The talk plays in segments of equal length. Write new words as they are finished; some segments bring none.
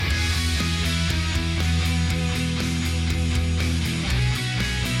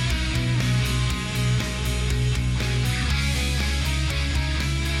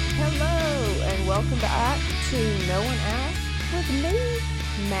back to No One Asked with me,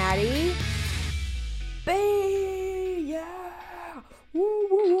 Maddie B. Yeah. Woo,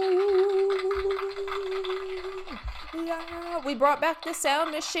 woo, woo, woo. Yeah. We brought back the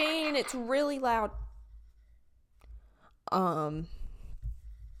sound machine. It's really loud.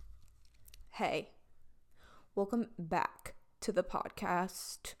 Hey. Welcome back to the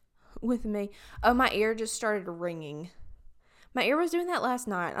podcast with me. Oh, my ear just started ringing. My ear was doing that last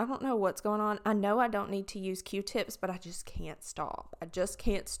night. I don't know what's going on. I know I don't need to use Q-tips, but I just can't stop.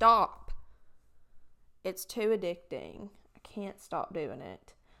 It's too addicting. I can't stop doing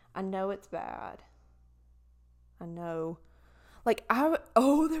it. I know it's bad. I know.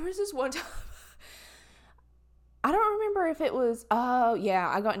 There was this one time. I don't remember if it was,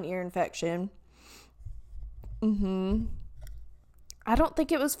 I got an ear infection. I don't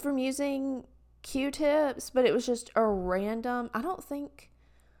think it was from using Q-tips, but it was just a random, I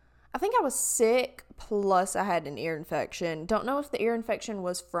think I was sick, plus I had an ear infection. Don't know if the ear infection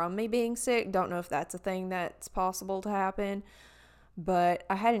was from me being sick. Don't know if that's a thing that's possible to happen, but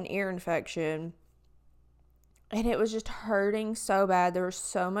I had an ear infection, and it was just hurting so bad. There was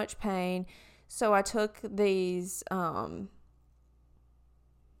so much pain, so I took these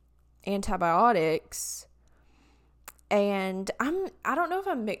antibiotics. And I don't know if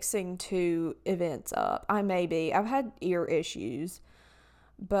I'm mixing two events up. I may be. I've had ear issues.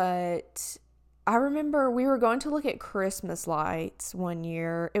 But I remember we were going to look at Christmas lights one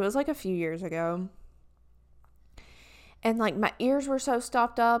year. It was like a few years ago. And my ears were so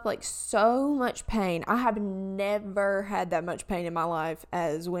stopped up, so much pain. I have never had that much pain in my life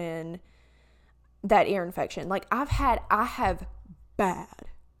as when that ear infection. I have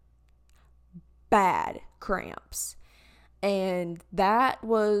bad cramps. And that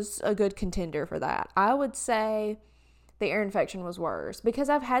was a good contender for that. I would say the ear infection was worse because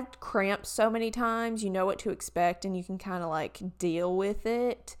I've had cramps so many times. You know what to expect and you can kind of deal with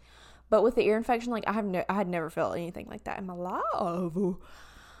it. But with the ear infection, I had never felt anything like that in my life.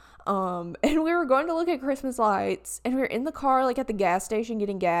 And we were going to look at Christmas lights, and we were in the car at the gas station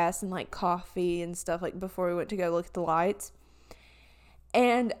getting gas and coffee and stuff before we went to go look at the lights.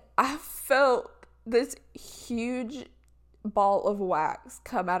 And I felt this huge ball of wax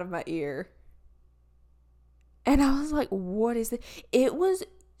come out of my ear, and I was like, what is it? It was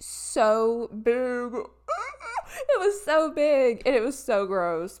so big. It was so big, and it was so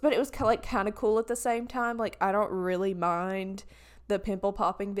gross, but it was kind of cool at the same time. I don't really mind the pimple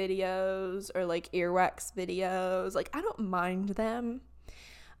popping videos or earwax videos. I don't mind them,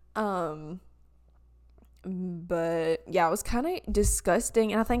 but yeah, it was kind of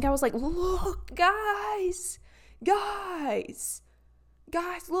disgusting. And I think I was like, look, guys,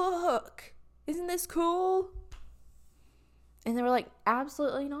 look, isn't this cool? And they were like,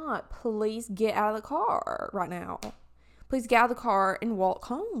 absolutely not. Please get out of the car right now. Please get out of the car and walk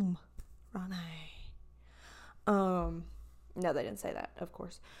home right now. No, they didn't say that, of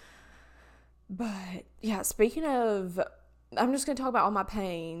course. But yeah, speaking of, I'm just going to talk about all my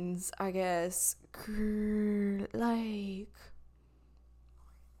pains, I guess.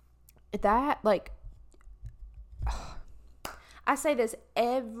 I say this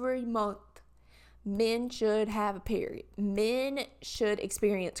every month. Men should have a period. Men should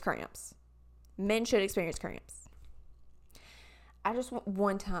experience cramps. I just want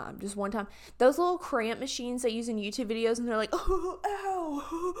one time. Those little cramp machines they use in YouTube videos, and they're like, oh,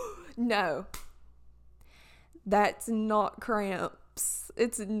 ow. No. That's not cramps.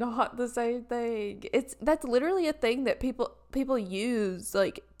 It's not the same thing. That's literally a thing that people use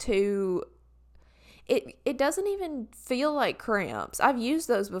to. It doesn't even feel like cramps. I've used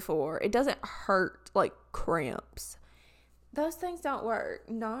those before. It doesn't hurt like cramps. Those things don't work.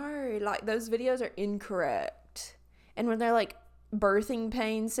 No, those videos are incorrect. And when they're birthing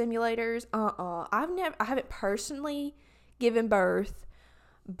pain simulators, I haven't personally given birth,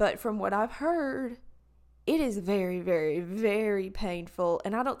 but from what I've heard, it is very, very, very painful.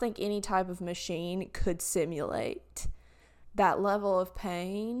 And I don't think any type of machine could simulate that level of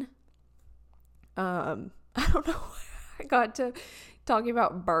pain. I don't know why I got to talking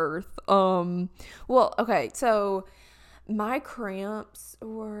about birth. Okay, so my cramps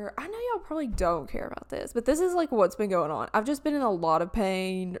were, I know y'all probably don't care about this, but this is what's been going on. I've just been in a lot of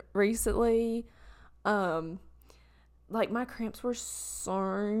pain recently. My cramps were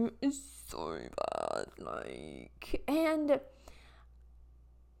so bad, and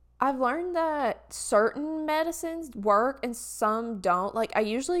I've learned that certain medicines work and some don't. I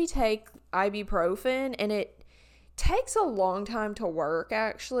usually take ibuprofen, and it takes a long time to work,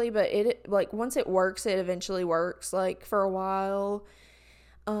 actually, but it once it works, it eventually works for a while.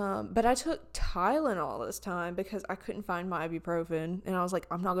 But I took Tylenol this time because I couldn't find my ibuprofen. And I was like,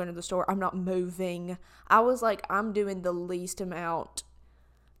 I'm not going to the store. I'm not moving. I was like, I'm doing the least amount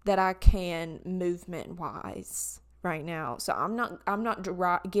that I can movement wise right now. So I'm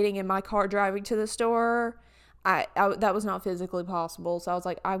not getting in my car driving to the store. I that was not physically possible. So I was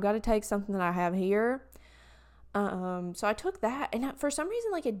like, I've got to take something that I have here. So I took that, and for some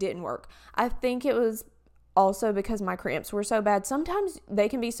reason, like, it didn't work. I think it was also because my cramps were so bad. Sometimes they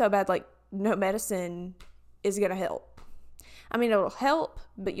can be so bad, like, no medicine is gonna help. I mean, it'll help,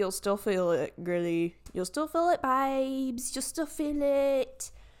 but you'll still feel it, girly. You'll still feel it, babes. You'll still feel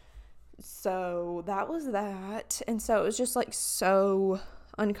it. So that was that. And so it was just, like, so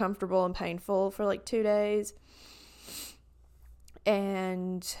uncomfortable and painful for, like, 2 days.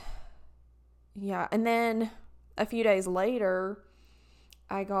 And yeah, and then a few days later,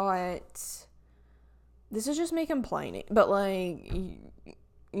 I got, this is just me complaining, but, like,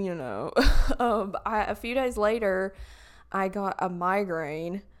 you know, a few days later, I got a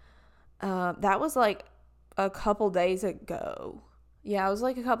migraine. That was, like, a couple days ago. Yeah, it was,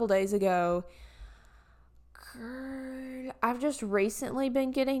 like, a couple days ago. Girl, I've just recently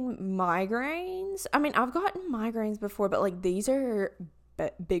been getting migraines. I mean, I've gotten migraines before, but, like, these are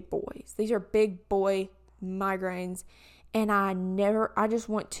big boys. These are big boy migraines, and I just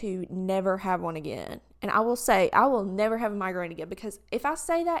want to never have one again. And I will say, I will never have a migraine again, because if I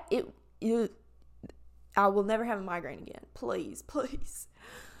say that, I will never have a migraine again. Please, please,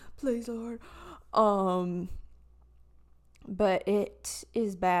 please, Lord. But it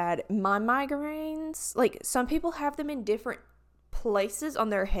is bad. My migraines, like, some people have them in different places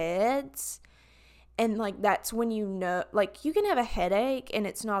on their heads. And, like, that's when you know, like, you can have a headache and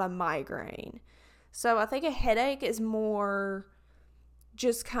it's not a migraine. So I think a headache is more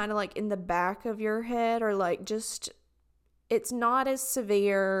just kind of, like, in the back of your head, or, like, just, it's not as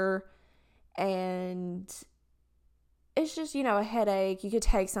severe, and it's just, you know, a headache. You could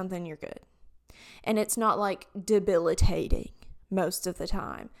take something, you're good. And it's not, like, debilitating most of the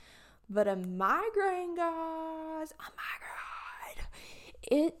time. But a migraine, guys, a migraine,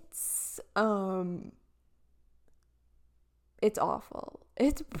 it's awful.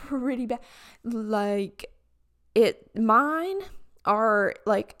 It's pretty bad. Like, mine are,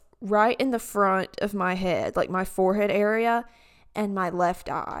 like, right in the front of my head, like my forehead area, and my left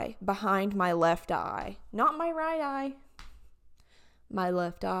eye, behind my left eye. Not my right eye. My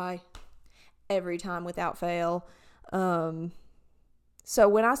left eye. Every time without fail. So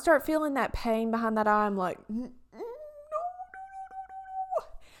when I start feeling that pain behind that eye, I'm like, no.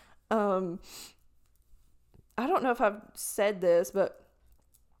 I don't know if I've said this, but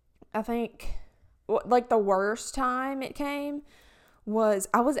I think, like, the worst time it came was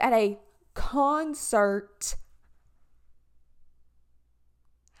I was at a concert.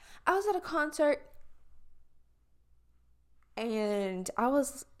 And I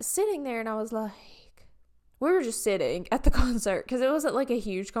was sitting there, and I was like, we were just sitting at the concert, because it wasn't, like, a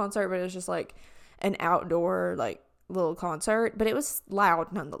huge concert, but it was just, like, an outdoor, like, little concert, but it was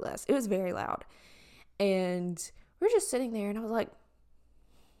loud nonetheless. It was very loud. And we were just sitting there, and I was like,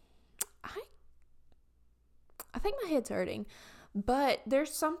 I think my head's hurting. But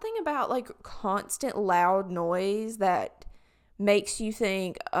there's something about, like, constant loud noise that makes you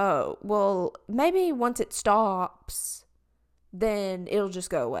think, oh, well, maybe once it stops, then it'll just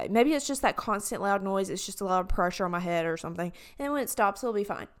go away. Maybe it's just that constant loud noise. It's just a lot of pressure on my head or something. And when it stops, it'll be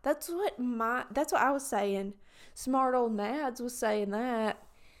fine. That's what I was saying. Smart old Mads was saying that.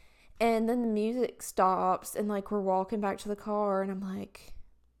 And then the music stops, and, like, we're walking back to the car, and I'm like,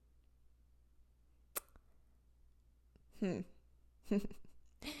 it's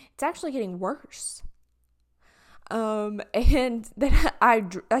actually getting worse. And then I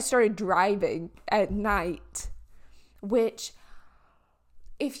started driving at night, which,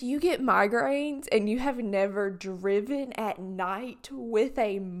 if you get migraines and you have never driven at night with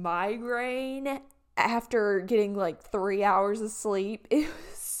a migraine after getting, like, 3 hours of sleep, it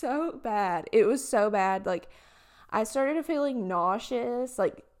was so bad. It was so bad. Like, I started feeling nauseous,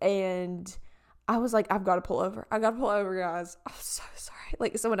 like, and I was like, I've got to pull over. Guys. I'm so sorry.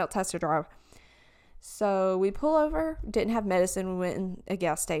 Like, someone else has to drive. So we pull over, didn't have medicine. We went in a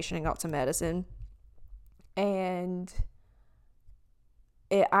gas station and got some medicine. And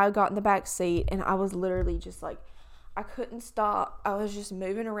I got in the back seat, and I was literally just, like, I couldn't stop. I was just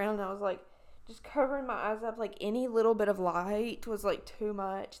moving around, and I was, like, just covering my eyes up. Like, any little bit of light was, like, too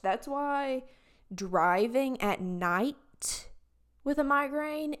much. That's why driving at night with a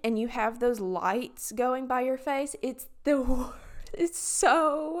migraine and you have those lights going by your face, it's the worst.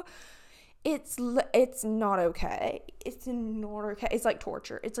 It's not okay. It's not okay. It's like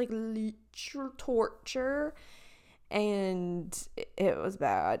torture. It's like literal torture, and it was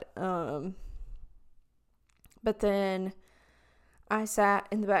bad. But then I sat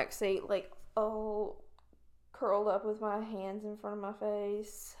in the back seat, like, curled up with my hands in front of my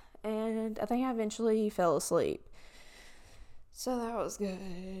face, and I think I eventually fell asleep. So that was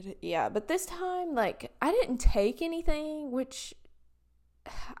good. Yeah, but this time, like, I didn't take anything, which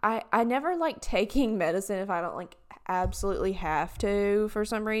I never like taking medicine if I don't, like, absolutely have to for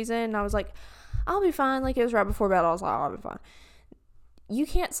some reason. I was like, I'll be fine. Like, it was right before bed. I was like, I'll be fine. You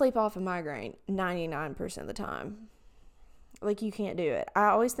can't sleep off a migraine 99% of the time. Like, you can't do it. I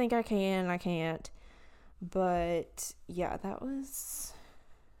always think I can, and I can't. But yeah, that was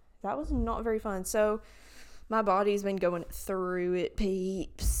not very fun. So my body's been going through it,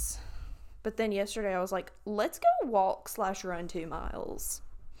 peeps. But then yesterday I was like, let's go walk/run 2 miles.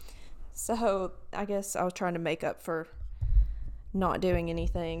 So I guess I was trying to make up for not doing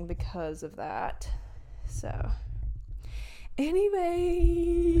anything because of that. So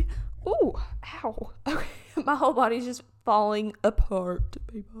anyway, ooh, ow. Okay, my whole body's just falling apart,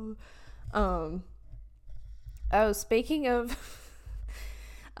 people. Speaking of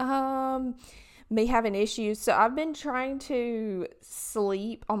me having issues, so I've been trying to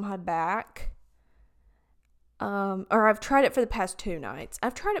sleep on my back. Or I've tried it for the past 2 nights.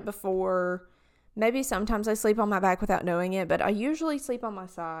 I've tried it before. Maybe sometimes I sleep on my back without knowing it, but I usually sleep on my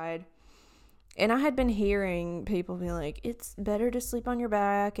side. And I had been hearing people be like, it's better to sleep on your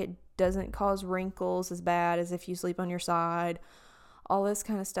back. It doesn't cause wrinkles as bad as if you sleep on your side. All this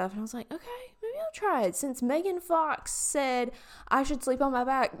kind of stuff. And I was like, okay, maybe I'll try it. Since Megan Fox said I should sleep on my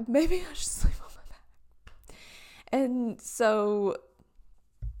back, maybe I should sleep on my back. And so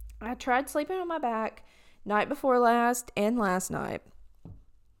I tried sleeping on my back night before last and last night.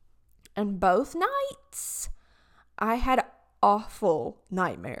 And both nights I had awful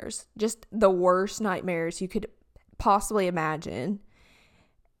nightmares. Just the worst nightmares you could possibly imagine.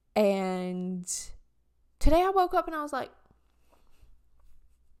 And today I woke up and I was like,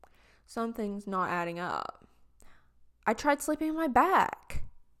 something's not adding up. I tried sleeping on my back.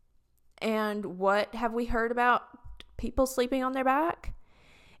 And what have we heard about people sleeping on their back?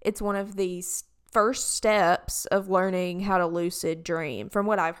 It's one of the first steps of learning how to lucid dream, from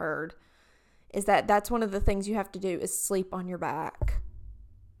what I've heard, is that's one of the things you have to do is sleep on your back.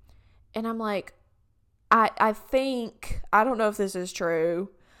 And I'm like, I think, I don't know if this is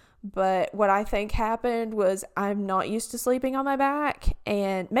true, but what I think happened was I'm not used to sleeping on my back.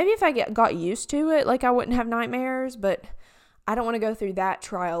 And maybe if I got used to it, like, I wouldn't have nightmares, but I don't want to go through that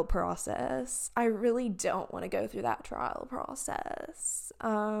trial process. I really don't want to go through that trial process.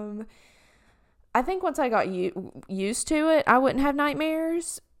 I think once I got used to it, I wouldn't have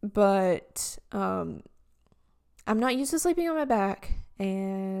nightmares, but I'm not used to sleeping on my back,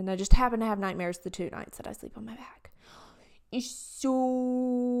 and I just happen to have nightmares the 2 nights that I sleep on my back.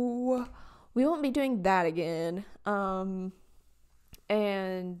 So we won't be doing that again.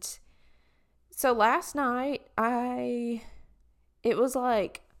 And so last night it was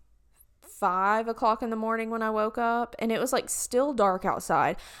like 5 o'clock in the morning when I woke up, and it was like still dark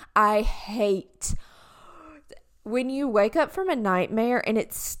outside. I hate when you wake up from a nightmare and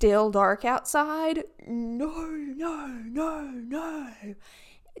it's still dark outside. No.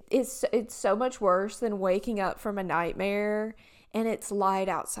 It's so much worse than waking up from a nightmare and it's light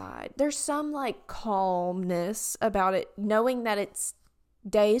outside. There's some like calmness about it, knowing that it's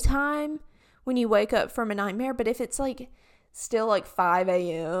daytime when you wake up from a nightmare. But if it's like still like 5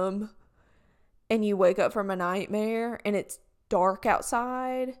 a.m. and you wake up from a nightmare and it's dark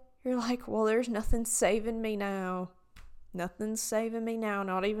outside, you're like, well, there's nothing saving me now. Nothing's saving me now,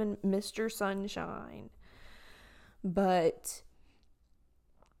 not even Mr. Sunshine. But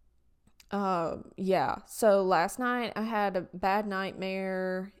yeah, so last night I had a bad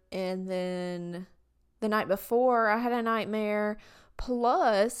nightmare, and then the night before I had a nightmare,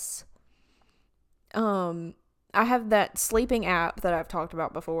 plus I have that sleeping app that I've talked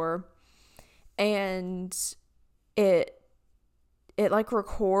about before, and it like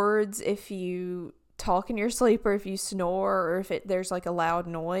records if you talk in your sleep or if you snore or if there's like a loud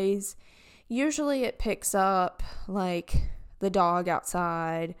noise. Usually it picks up like the dog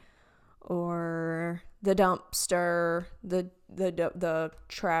outside or the dumpster, the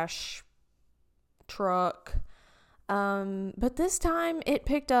trash truck. But this time it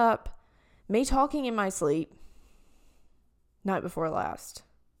picked up me talking in my sleep night before last.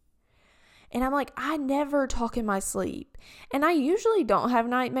 And I'm like, I never talk in my sleep. And I usually don't have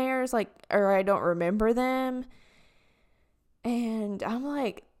nightmares, like, or I don't remember them. And I'm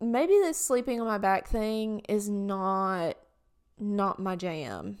like, maybe this sleeping on my back thing is not my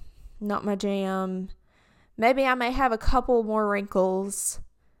jam. Not my jam. Maybe I may have a couple more wrinkles,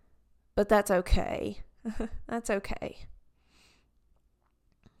 but that's okay. That's okay.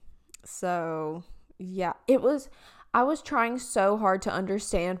 So, yeah, I was trying so hard to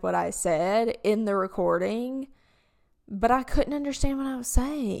understand what I said in the recording, but I couldn't understand what I was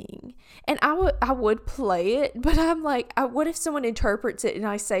saying. And I would play it, but I'm like, what if someone interprets it and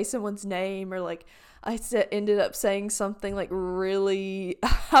I say someone's name, or like ended up saying something like really,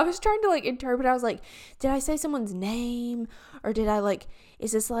 I was trying to like interpret. I was like, did I say someone's name, or did I like,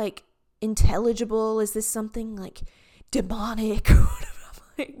 is this like intelligible? Is this something like demonic? I'm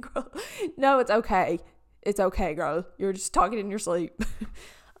like, girl, no, it's okay. It's okay, girl. You're just talking in your sleep.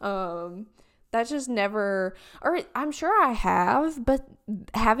 That's just never, or I'm sure I have, but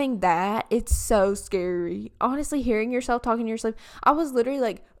having that, it's so scary. Honestly, hearing yourself talking in your sleep, I was literally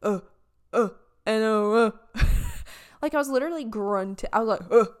like, and like I was literally grunting. I was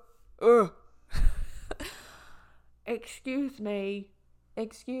like, excuse me.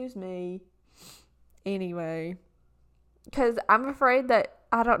 Anyway, because I'm afraid that,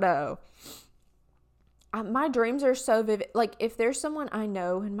 I don't know. My dreams are so vivid. Like, if there's someone I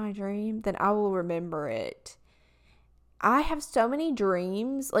know in my dream, then I will remember it. I have so many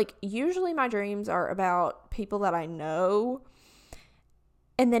dreams. Like, usually my dreams are about people that I know.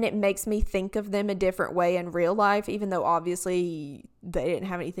 And then it makes me think of them a different way in real life, even though obviously they didn't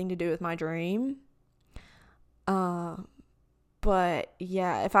have anything to do with my dream. But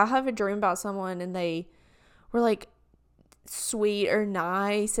yeah, if I have a dream about someone and they were like sweet or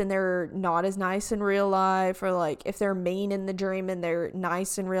nice and they're not as nice in real life, or like if they're mean in the dream and they're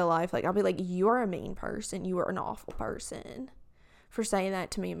nice in real life, like I'll be like, you are a mean person, you are an awful person for saying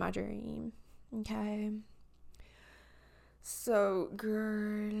that to me in my dream. Okay, so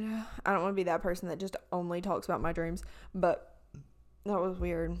girl, I don't want to be that person that just only talks about my dreams, but that was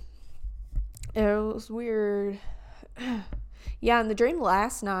weird. It was weird. Yeah, and the dream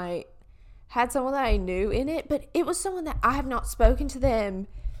last night had someone that I knew in it, but it was someone that I have not spoken to them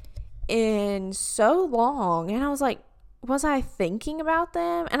in so long. And I was like, was I thinking about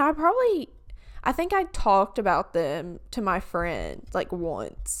them? And I think I talked about them to my friend like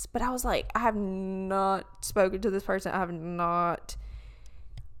once, but I was like, I have not spoken to this person. I have not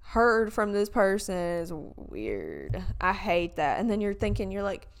heard from this person. It's weird. I hate that. And then you're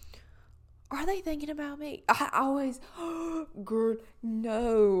like, are they thinking about me? I always, girl,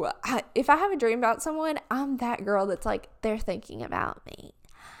 no. If I have a dream about someone, I'm that girl that's like, they're thinking about me.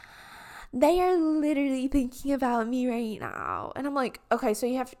 They are literally thinking about me right now. And I'm like, okay, so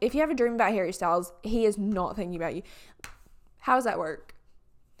if you have a dream about Harry Styles, he is not thinking about you. How does that work?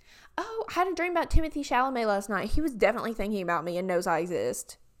 Oh, I had a dream about Timothée Chalamet last night. He was definitely thinking about me and knows I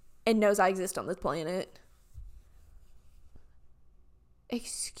exist. And knows I exist on this planet.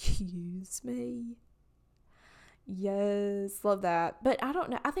 Excuse me. Yes, love that. But I don't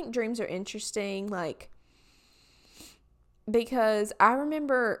know. I think dreams are interesting, like, because I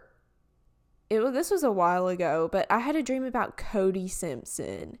remember this was a while ago, but I had a dream about Cody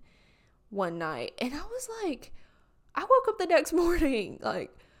Simpson one night, and I was like, I woke up the next morning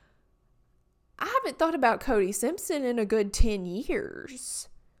like, I haven't thought about Cody Simpson in a good 10 years.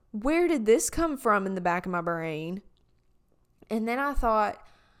 Where did this come from in the back of my brain? And then I thought,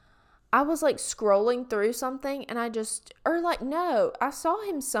 I was like scrolling through something and I saw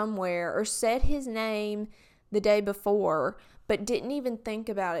him somewhere or said his name the day before, but didn't even think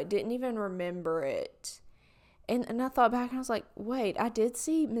about it, didn't even remember it. And I thought back and I was like, wait, I did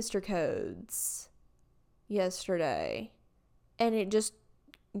see Mr. Codes yesterday. And it just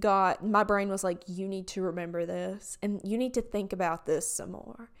my brain was like, you need to remember this and you need to think about this some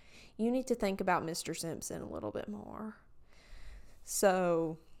more. You need to think about Mr. Simpson a little bit more.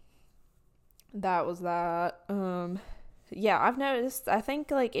 So that was that. Yeah, I've noticed, I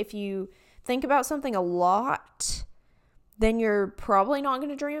think like if you think about something a lot, then you're probably not going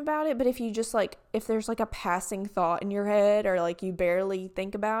to dream about it. But if you just like, if there's like a passing thought in your head or like you barely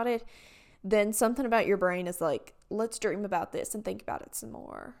think about it, then something about your brain is like, let's dream about this and think about it some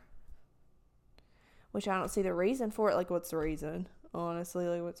more. Which I don't see the reason for it. Like, what's the reason? Honestly,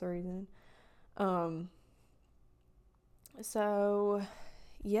 like, what's the reason? So,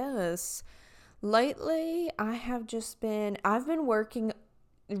 yes. Lately, I've been working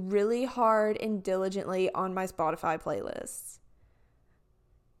really hard and diligently on my Spotify playlists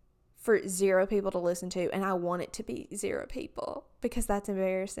for 0 people to listen to, and I want it to be 0 people because that's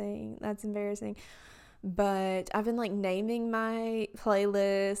embarrassing. But I've been like naming my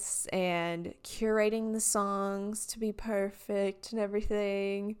playlists and curating the songs to be perfect and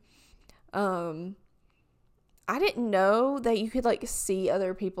everything. I didn't know that you could like see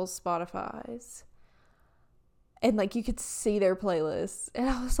other people's Spotify's and like you could see their playlists. And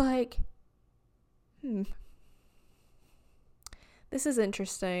I was like, this is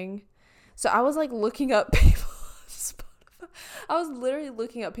interesting. So I was like looking up people's Spotify. I was literally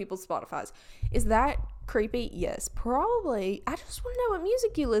looking up people's Spotify's. Is that creepy? Yes, probably. I just want to know what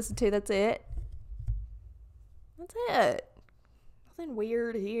music you listen to. That's it. That's it. Nothing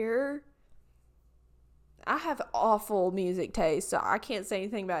weird here. I have awful music taste, so I can't say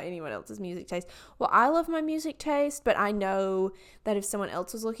anything about anyone else's music taste. Well, I love my music taste, but I know that if someone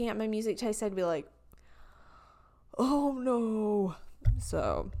else was looking at my music taste, I'd be like, oh no.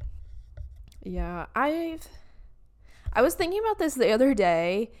 So, yeah, I was thinking about this the other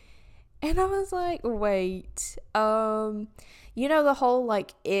day, and I was like, wait, you know the whole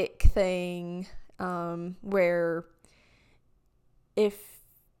like ick thing, where if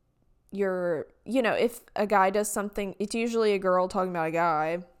if a guy does something, it's usually a girl talking about a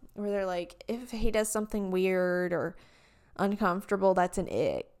guy, where they're like, if he does something weird or uncomfortable, that's an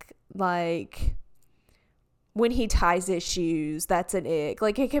ick. Like, when he ties his shoes, that's an ick.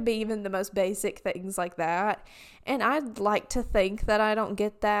 Like, it could be even the most basic things like that. And I'd like to think that I don't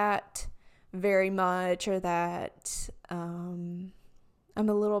get that very much, or that I'm a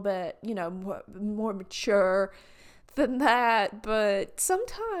little bit, more mature than that, but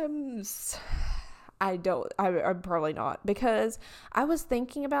sometimes I'm probably not, because I was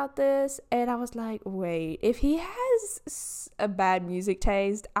thinking about this and I was like, wait, if he has a bad music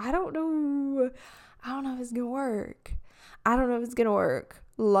taste, I don't know if it's gonna work.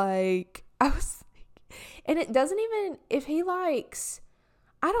 Like, I was thinking, and it doesn't even, if he likes,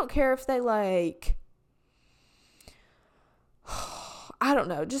 I don't care if they like, I don't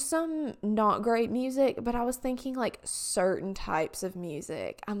know, just some not great music, but I was thinking like certain types of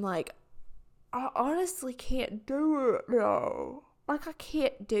music. I'm like, I honestly can't do it now. Like, I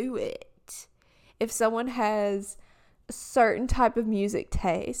can't do it. If someone has a certain type of music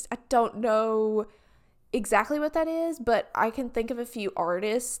taste, I don't know exactly what that is, but I can think of a few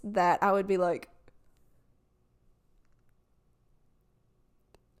artists that I would be like,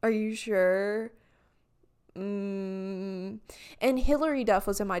 are you sure? And Hilary Duff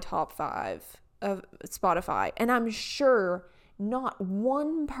was in my top 5 of Spotify, and I'm sure not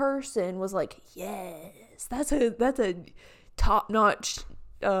one person was like, yes, that's a top-notch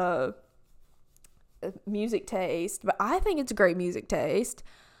music taste. But I think it's a great music taste.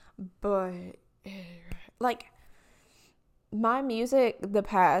 But like, my music the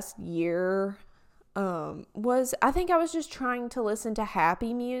past year was, I think I was just trying to listen to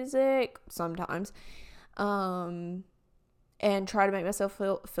happy music sometimes, and try to make myself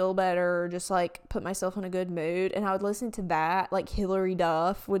feel better, or just like put myself in a good mood. And I would listen to that, like Hilary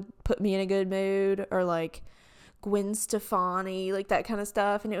Duff would put me in a good mood, or like Gwen Stefani, like that kind of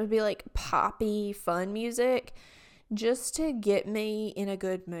stuff. And it would be like poppy, fun music, just to get me in a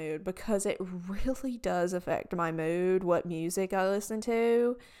good mood, because it really does affect my mood what music I listen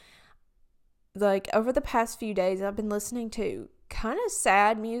to. Like, over the past few days, I've been listening to kind of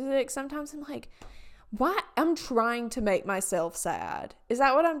sad music. Sometimes I'm like, why? I'm trying to make myself sad. Is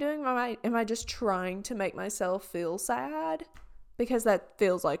that what I'm doing? Am I just trying to make myself feel sad? Because that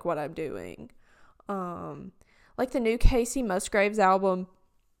feels like what I'm doing. Like the new Casey Musgraves album.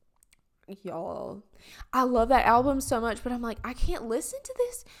 Y'all, I love that album so much, but I'm like, I can't listen to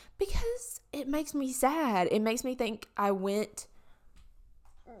this because it makes me sad. It makes me think I went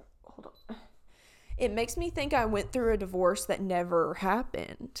through a divorce that never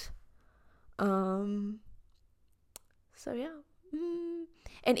happened. So yeah.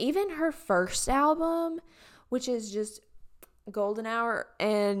 And even her first album, which is just Golden Hour,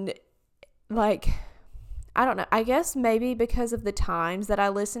 and like, I don't know, I guess maybe because of the times that I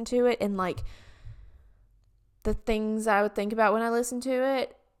listened to it, and like the things I would think about when I listened to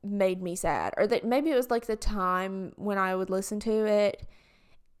it made me sad, or that maybe it was like the time when I would listen to it.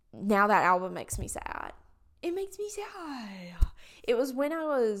 Now that album makes me sad. It makes me sad. It was when I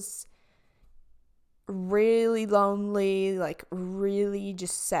was really lonely, like really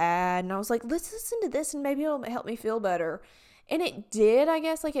just sad, and I was like, let's listen to this and maybe it'll help me feel better. And it did, I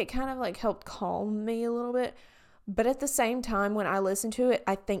guess. Like, it kind of like helped calm me a little bit. But at the same time, when I listen to it,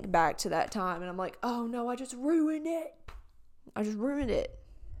 I think back to that time and I'm like, oh no, I just ruined it.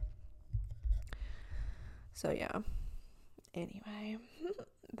 So yeah, anyway,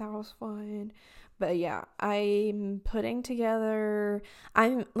 that was fun. But yeah, I'm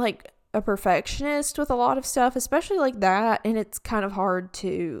like a perfectionist with a lot of stuff, especially like that, and it's kind of hard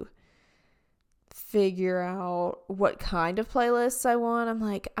to figure out what kind of playlists I want. I'm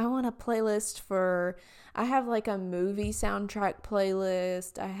like, I want a playlist for, I have like a movie soundtrack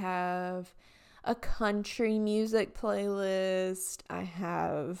playlist, I have a country music playlist, I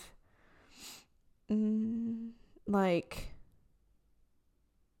have like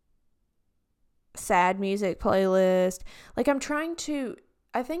sad music playlist. Like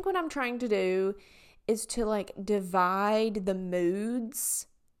I think what I'm trying to do is to like divide the moods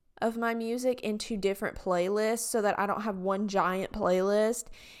of my music into different playlists so that I don't have one giant playlist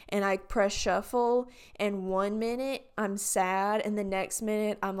and I press shuffle and 1 minute I'm sad and the next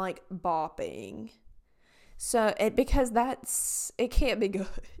minute I'm like bopping. So because it can't be good.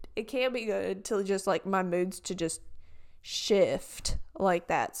 It can't be good to just like my moods to just shift like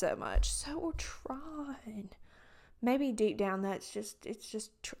that so much. So we're trying. Maybe deep down it's just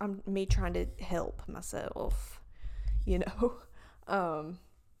me trying to help myself, you know.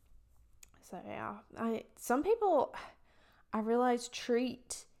 So yeah, some people I realize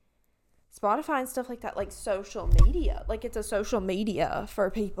treat Spotify and stuff like that like social media, like it's a social media for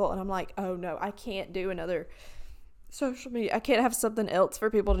people, and I'm like, oh no, I can't do another social media. I can't have something else for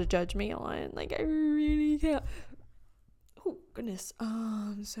people to judge me on. Like I really can't. Oh goodness.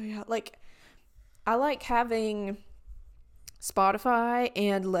 So yeah, like I like having Spotify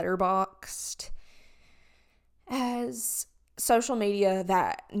and Letterboxd as social media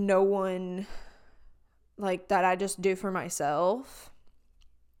that no one, like, that I just do for myself,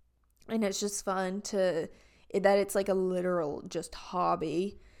 and it's just fun that it's like a literal just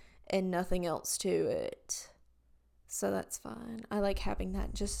hobby and nothing else to it. So that's fun. I like having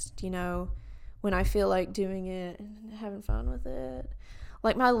that, just, you know, when I feel like doing it and having fun with it.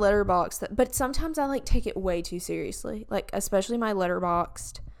 Like my Letterboxd, but sometimes I like take it way too seriously, like especially my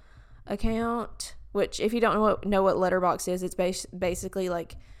Letterboxd account, which if you don't know what Letterboxd is, it's basically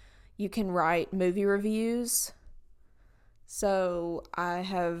like you can write movie reviews. So I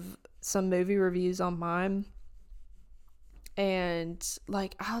have some movie reviews on mine, and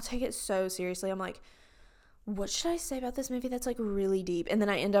like I'll take it so seriously. I'm like, what should I say about this movie that's like really deep? And then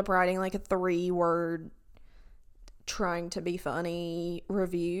I end up writing like a 3-word trying to be funny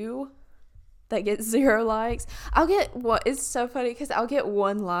review that gets 0 likes. It's so funny because I'll get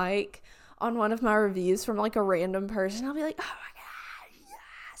 1 like on one of my reviews from like a random person. I'll be like, oh my god,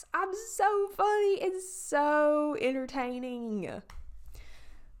 yes, I'm so funny, it's so entertaining.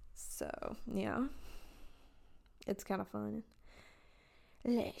 So yeah, it's kind of fun.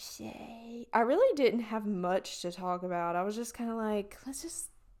 Let's see, I really didn't have much to talk about. I was just kind of like, let's just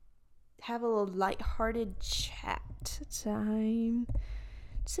have a little lighthearted chat time,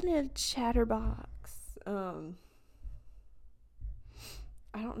 just a little chatterbox.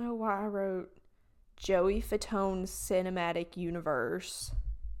 I don't know why I wrote Joey Fatone's cinematic universe.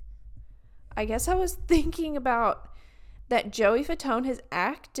 I guess I was thinking about that Joey Fatone has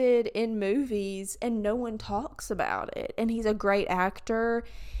acted in movies and no one talks about it, and he's a great actor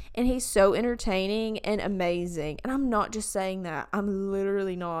and he's so entertaining and amazing. And I'm not just saying that. I'm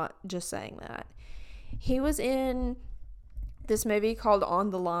literally not just saying that. He was in this movie called On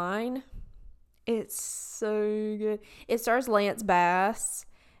the Line. It's so good. It stars Lance Bass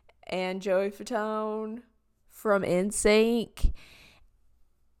and Joey Fatone from NSYNC.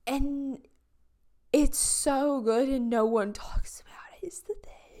 And it's so good and no one talks about it. It's the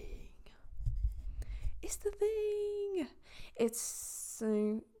thing. It's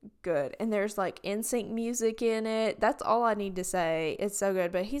so good. And there's like NSYNC music in it. That's all I need to say. It's so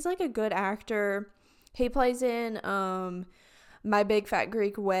good. But he's like a good actor. He plays in My Big Fat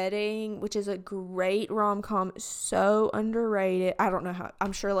Greek Wedding, which is a great rom-com, so underrated. I don't know how,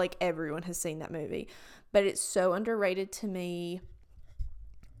 I'm sure like everyone has seen that movie, but it's so underrated to me.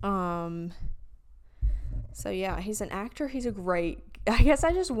 So yeah, he's an actor. He's a great, I guess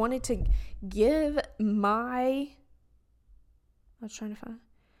I just wanted to give I was trying to find,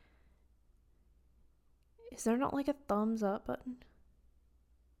 is there not like a thumbs up button?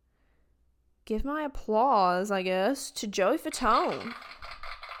 Give my applause, I guess, to Joey Fatone.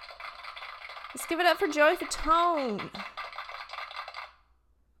 Let's give it up for Joey Fatone.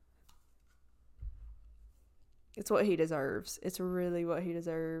 It's what he deserves. It's really what he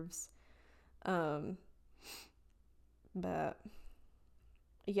deserves. But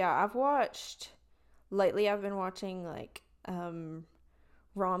yeah, lately I've been watching like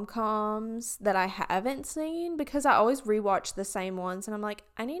rom-coms that I haven't seen, because I always rewatch the same ones, and I'm like,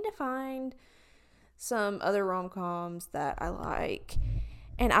 I need to find some other rom-coms that I like.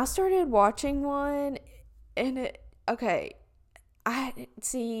 And I started watching one, and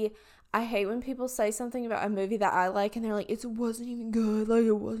I hate when people say something about a movie that I like and they're like, it wasn't even good. Like,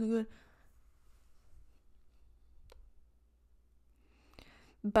 it wasn't good.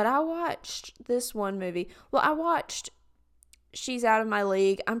 But I watched this one movie. Well, I watched She's Out of My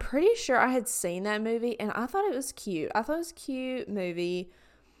League. I'm pretty sure I had seen that movie and I thought it was cute. I thought it was a cute movie.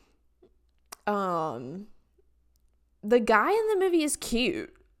 The guy in the movie is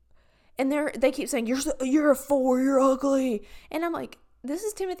cute. And they keep saying, you're a 4, you're ugly. And I'm like, this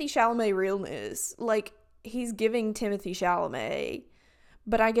is Timothée Chalamet realness. Like, he's giving Timothée Chalamet.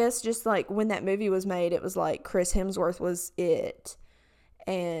 But I guess just like when that movie was made, it was like Chris Hemsworth was it.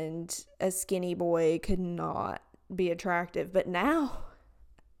 And a skinny boy could not be attractive. But now,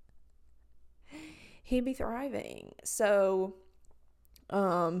 he'd be thriving. So,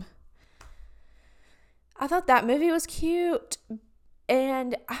 I thought that movie was cute.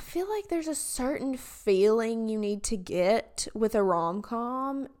 And I feel like there's a certain feeling you need to get with a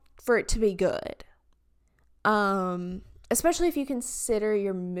rom-com for it to be good. Especially if you consider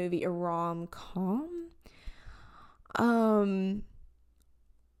your movie a rom-com.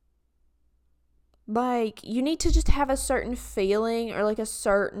 Like, you need to just have a certain feeling or like a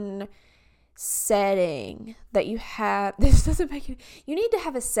certain setting that you have. This doesn't make it. You need to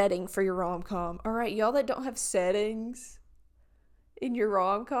have a setting for your rom-com. All right, y'all that don't have settings in your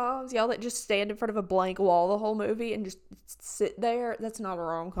rom-coms, y'all that just stand in front of a blank wall the whole movie and just sit there, that's not a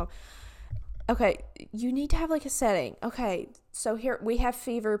rom-com. Okay, you need to have like a setting. Okay, so here we have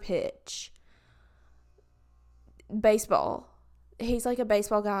Fever Pitch. Baseball. He's like a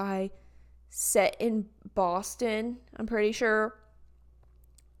baseball guy set in Boston, I'm pretty sure.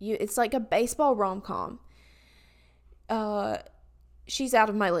 It's like a baseball rom-com. She's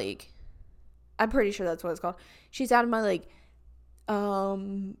Out of My League. I'm pretty sure that's what it's called. She's Out of My League.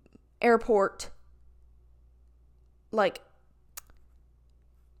 Airport, like,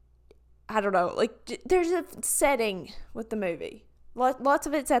 I don't know, like, there's a setting with the movie. Lots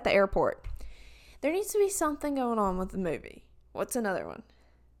of it's at the airport. There needs to be something going on with the movie. What's another one?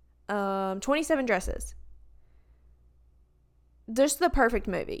 27 Dresses. Just the perfect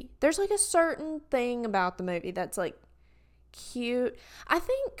movie. There's like a certain thing about the movie that's like cute. I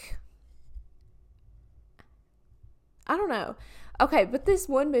don't know. Okay, but this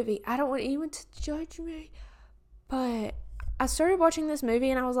one movie, I don't want anyone to judge me, but I started watching this movie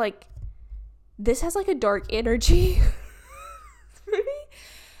and I was like, this has like a dark energy. Maybe?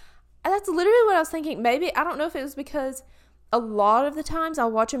 That's literally what I was thinking. Maybe, I don't know if it was because a lot of the times I'll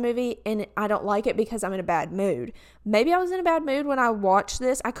watch a movie and I don't like it because I'm in a bad mood. Maybe I was in a bad mood when I watched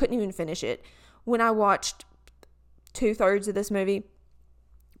this. I couldn't even finish it. When I watched 2/3 of this movie,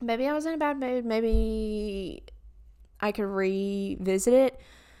 maybe I was in a bad mood. Maybe I could revisit it.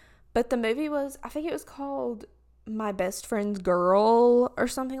 But the movie was, I think it was called My Best Friend's Girl or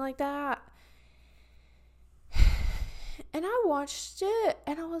something like that. And I watched it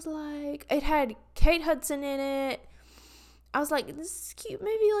and I was like, it had Kate Hudson in it. I was like, this is a cute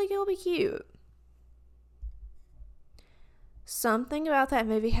movie, like it'll be cute. Something about that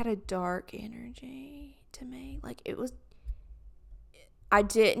movie had a dark energy to me. Like it was,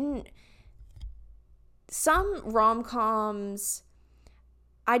 some rom-coms,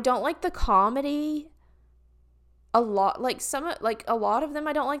 I don't like the comedy a lot. Like a lot of them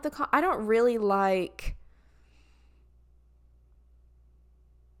I don't like I don't really like,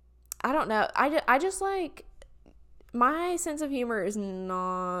 I don't know. I just like, my sense of humor is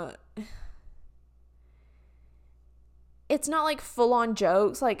not, it's not like full on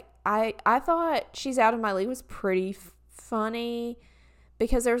jokes. Like I thought She's Out of My League was pretty funny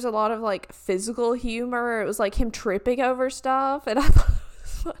because there's a lot of like physical humor. It was like him tripping over stuff and I thought it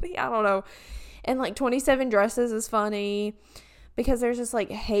was funny. I don't know. And like 27 Dresses is funny because there's this like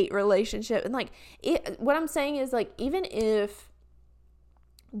hate relationship and like what I'm saying is like, even if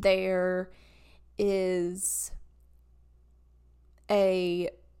there is even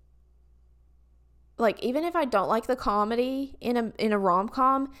if I don't like the comedy in a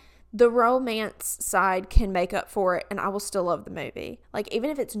rom-com, the romance side can make up for it and I will still love the movie. Like even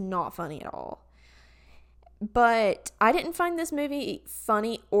if it's not funny at all. But I didn't find this movie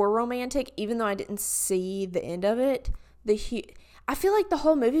funny or romantic, even though I didn't see the end of it. I feel like the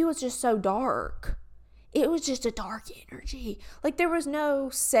whole movie was just so dark. It was just a dark energy. Like there was no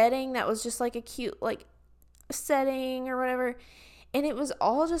setting that was just like a cute like setting or whatever. And it was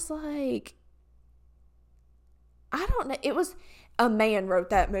all just like, I don't know. It was, a man wrote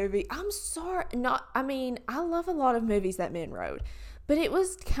that movie. I'm sorry. I love a lot of movies that men wrote. But it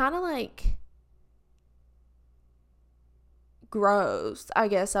was kind of like gross, I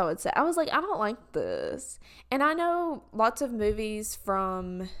guess I would say. I was like, I don't like this. And I know lots of movies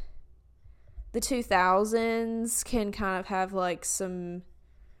from the 2000s can kind of have like some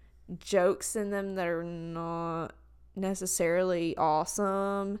jokes in them that are not necessarily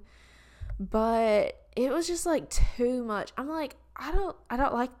awesome, but it was just like too much. I'm like, I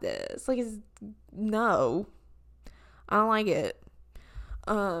don't like this. Like, no, I don't like it.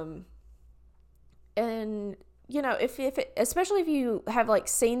 And you know, if it, especially if you have like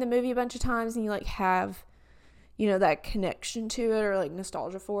seen the movie a bunch of times and you like have, you know, that connection to it or like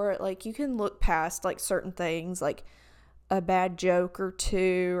nostalgia for it, like you can look past like certain things, like a bad joke or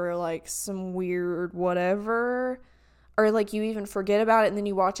two, or like some weird whatever, or like you even forget about it and then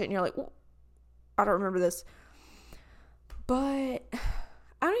you watch it and you're like, well, I don't remember this. But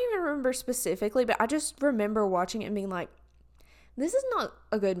I don't even remember specifically, but I just remember watching it and being like, this is not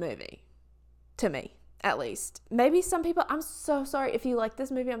a good movie to me, at least. Maybe some people, I'm so sorry if you like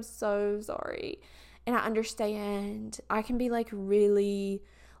this movie, I'm so sorry. And I understand. I can be like really,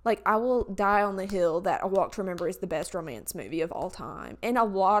 like, I will die on the hill that A Walk to Remember is the best romance movie of all time. And a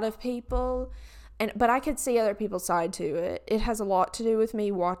lot of people, but I could see other people's side to it. It has a lot to do with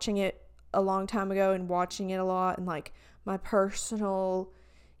me watching it a long time ago and watching it a lot, and like my personal,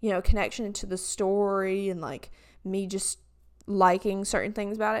 you know, connection to the story, and like me just liking certain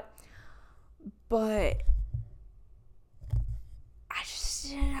things about it. But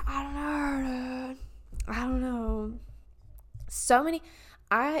I don't know. So many,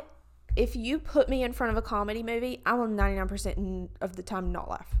 if you put me in front of a comedy movie, I will 99% of the time not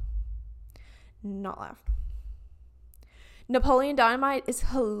laugh. Napoleon Dynamite is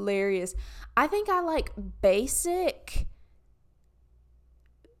hilarious. I think I like basic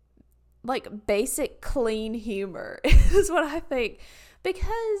clean humor is what I think,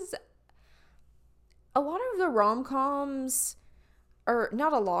 because a lot of the rom-coms, or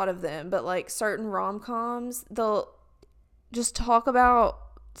not a lot of them, but like certain rom-coms, they'll just talk about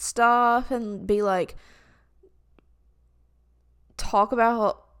stuff and be like, talk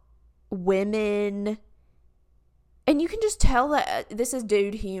about women, and you can just tell that this is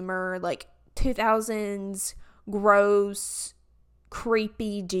dude humor, like 2000s gross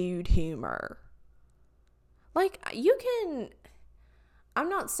creepy dude humor. Like, you can, I'm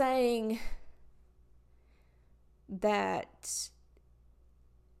not saying that,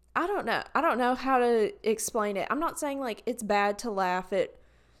 I don't know how to explain it. I'm not saying like it's bad to laugh at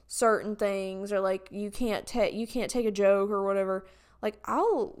certain things, or like you can't take a joke or whatever. Like,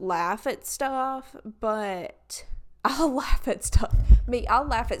 I'll laugh at stuff, but I'll laugh at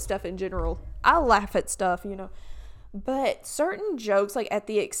stuff in general. I'll laugh at stuff, you know. But certain jokes, like at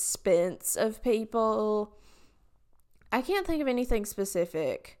the expense of people, I can't think of anything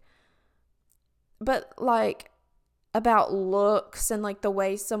specific, but like about looks and like the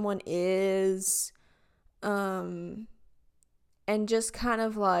way someone is, and just kind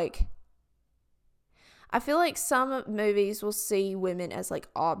of like, I feel like some movies will see women as like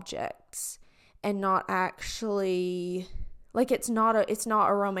objects and not actually, like, it's not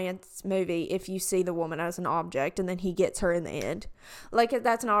a romance movie if you see the woman as an object and then he gets her in the end. Like,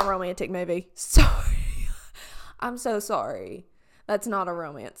 that's not a romantic movie. Sorry. I'm so sorry. That's not a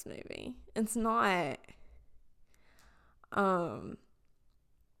romance movie. It's not.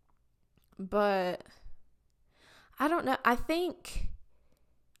 But I don't know. I think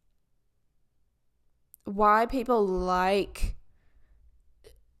why people like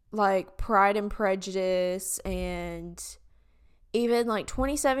Pride and Prejudice and even like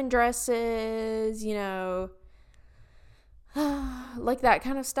 27 Dresses, you know, like that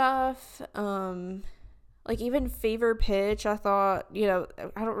kind of stuff. Like even Fever Pitch, I thought, you know,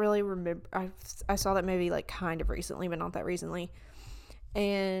 I don't really remember. I saw that movie like kind of recently, but not that recently.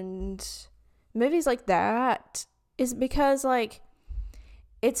 And movies like that is because like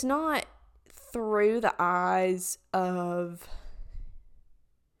it's not through the eyes of,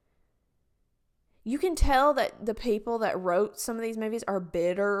 you can tell that the people that wrote some of these movies are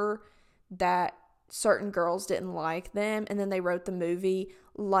bitter that certain girls didn't like them, and then they wrote the movie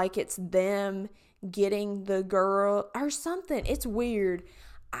like it's them getting the girl or something. It's weird.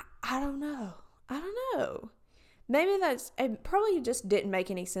 I don't know. Maybe it probably just didn't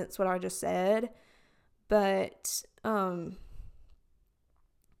make any sense what I just said, but I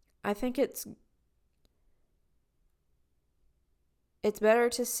think it's better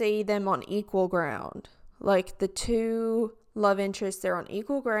to see them on equal ground. Like the two love interests, they're on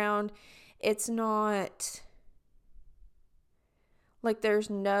equal ground. It's not like there's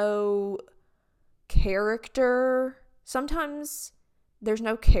no character. Sometimes there's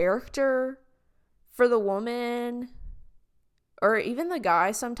no character for the woman or even the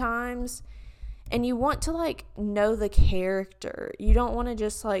guy sometimes. And you want to like know the character. You don't want to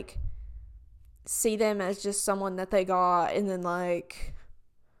just like see them as just someone that they got and then like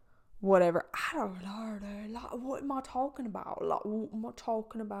whatever. I don't know. Like, what am I talking about? Like, what am I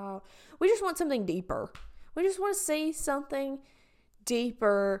talking about? We just want something deeper. We just want to see something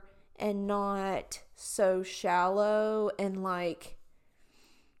deeper and not so shallow and like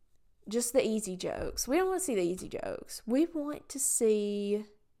just the easy jokes. We don't want to see the easy jokes. We want to see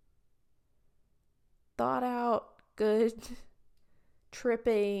thought out, good,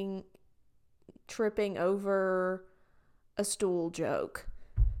 tripping over a stool joke.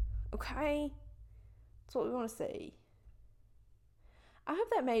 Okay? That's what we want to see. I hope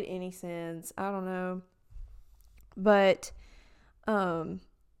that made any sense. I don't know. But, I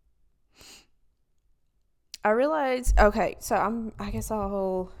realized, okay, so I guess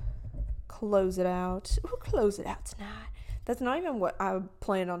I'll close it out. We'll close it out tonight. That's not even what I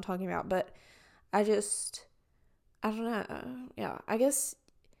planned on talking about, but I don't know. Yeah, I guess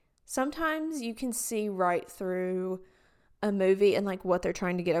sometimes you can see right through a movie and like what they're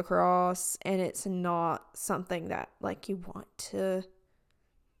trying to get across, and it's not something that like you want to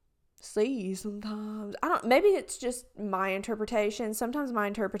see sometimes. Maybe it's just my interpretation. Sometimes my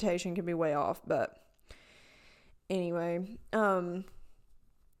interpretation can be way off, but anyway,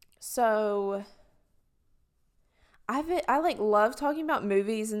 so I like love talking about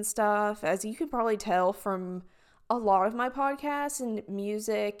movies and stuff, as you can probably tell from a lot of my podcasts and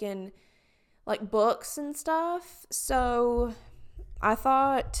music and like books and stuff. So I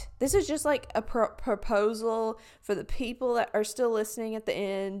thought this is just like a proposal for the people that are still listening at the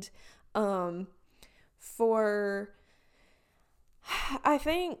end. I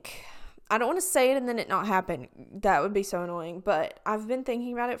think, I don't want to say it and then it not happen. That would be so annoying. But I've been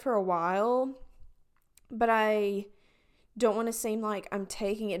thinking about it for a while. But I don't want to seem like I'm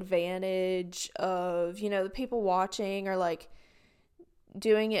taking advantage of, the people watching or like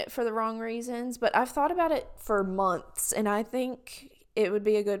doing it for the wrong reasons. But I've thought about it for months, and I think it would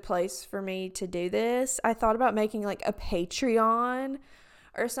be a good place for me to do this. I thought about making like a Patreon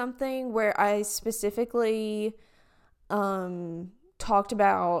or something where I specifically talked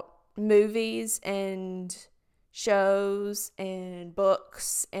about movies and shows and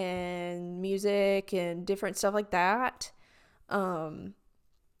books and music and different stuff like that. And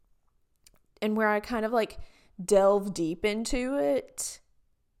where I kind of like delve deep into it,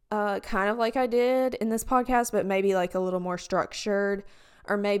 kind of like I did in this podcast, but maybe like a little more structured,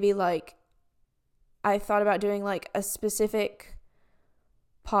 or maybe like I thought about doing like a specific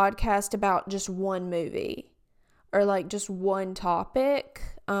podcast about just one movie or like just one topic.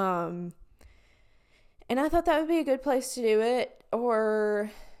 And I thought that would be a good place to do it,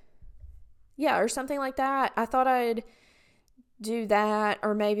 or something like that. I thought I'd do that,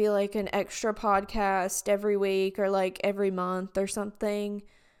 or maybe like an extra podcast every week or like every month or something.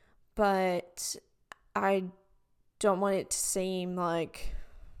 But I don't want it to seem like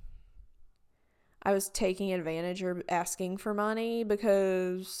I was taking advantage or asking for money,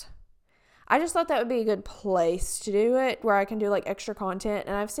 because I just thought that would be a good place to do it, where I can do like extra content.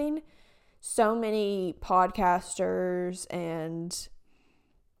 And I've seen so many podcasters and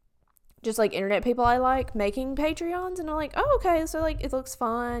just like internet people I like making Patreons, and I'm like, oh, okay, so like it looks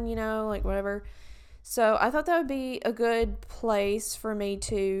fun, like whatever. So I thought that would be a good place for me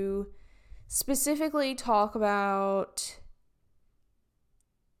to specifically talk about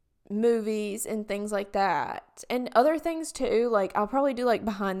movies and things like that, and other things too. Like I'll probably do like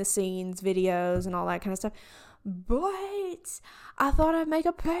behind the scenes videos and all that kind of stuff. But I thought I'd make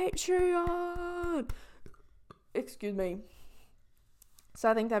a Patreon. Excuse me. So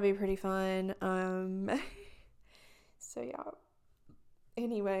I think that'd be pretty fun. So yeah.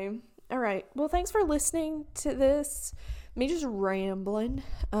 Anyway, all right. Well, thanks for listening to this. Me just rambling.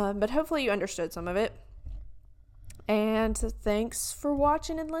 But hopefully you understood some of it. And thanks for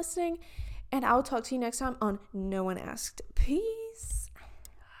watching and listening. And I'll talk to you next time on No One Asked. Peace.